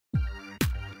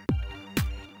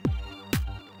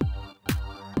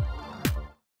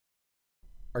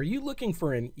Are you looking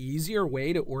for an easier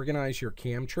way to organize your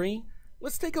CAM tree?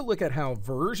 Let's take a look at how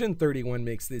version 31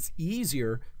 makes this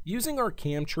easier using our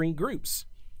CAM tree groups.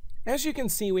 As you can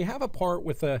see, we have a part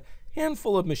with a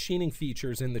handful of machining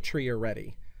features in the tree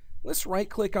already. Let's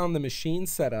right-click on the machine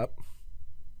setup,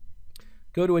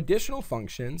 go to Additional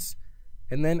Functions,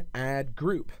 and then Add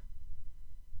Group.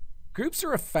 Groups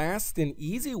are a fast and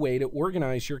easy way to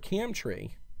organize your CAM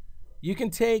tree. You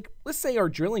can take, let's say, our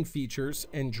drilling features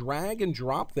and drag and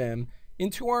drop them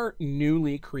into our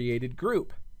newly created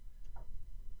group.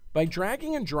 By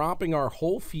dragging and dropping our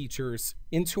whole features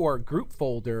into our group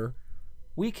folder,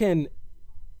 we can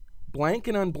blank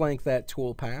and unblank that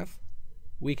toolpath.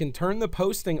 We can turn the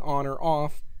posting on or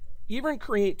off, even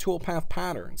create toolpath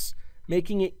patterns,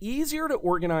 making it easier to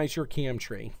organize your CAM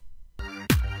tree.